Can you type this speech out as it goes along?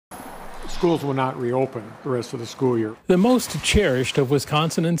schools will not reopen the rest of the school year. The most cherished of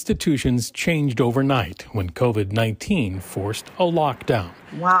Wisconsin institutions changed overnight when COVID-19 forced a lockdown.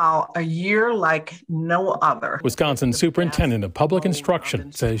 Wow, a year like no other. Wisconsin Superintendent of Public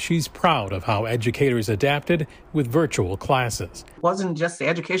Instruction says she's proud of how educators adapted with virtual classes. It wasn't just the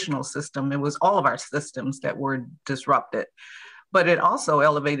educational system, it was all of our systems that were disrupted. But it also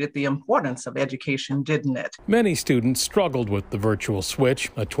elevated the importance of education, didn't it? Many students struggled with the virtual switch.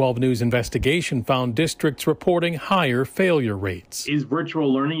 A 12 News investigation found districts reporting higher failure rates. Is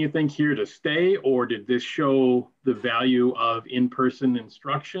virtual learning, you think, here to stay, or did this show the value of in-person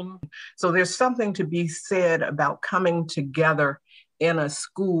instruction? So there's something to be said about coming together in a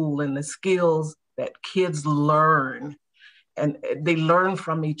school and the skills that kids learn. And they learn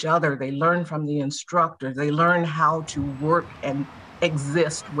from each other, they learn from the instructors, they learn how to work and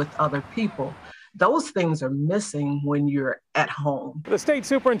exist with other people. Those things are missing when you're at home. The state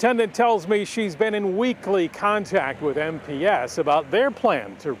superintendent tells me she's been in weekly contact with MPS about their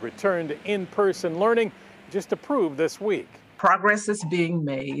plan to return to in-person learning, just approved this week. Progress is being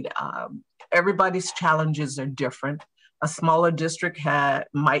made. Everybody's challenges are different. A smaller district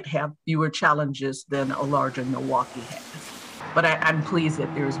might have fewer challenges than a larger Milwaukee has. But I'm pleased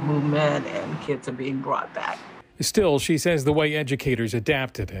that there's movement and kids are being brought back. Still, she says the way educators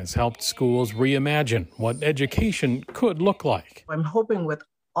adapted has helped schools reimagine what education could look like. I'm hoping with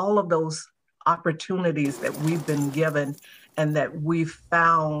all of those opportunities that we've been given and that we've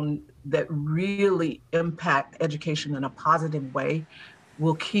found that really impact education in a positive way,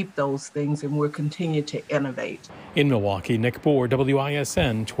 we'll keep those things and we'll continue to innovate. In Milwaukee, Nick Bohr,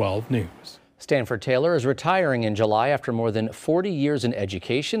 WISN 12 News. Stanford Taylor is retiring in July after more than 40 years in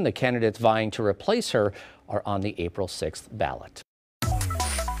education. The candidates vying to replace her are on the April 6th ballot.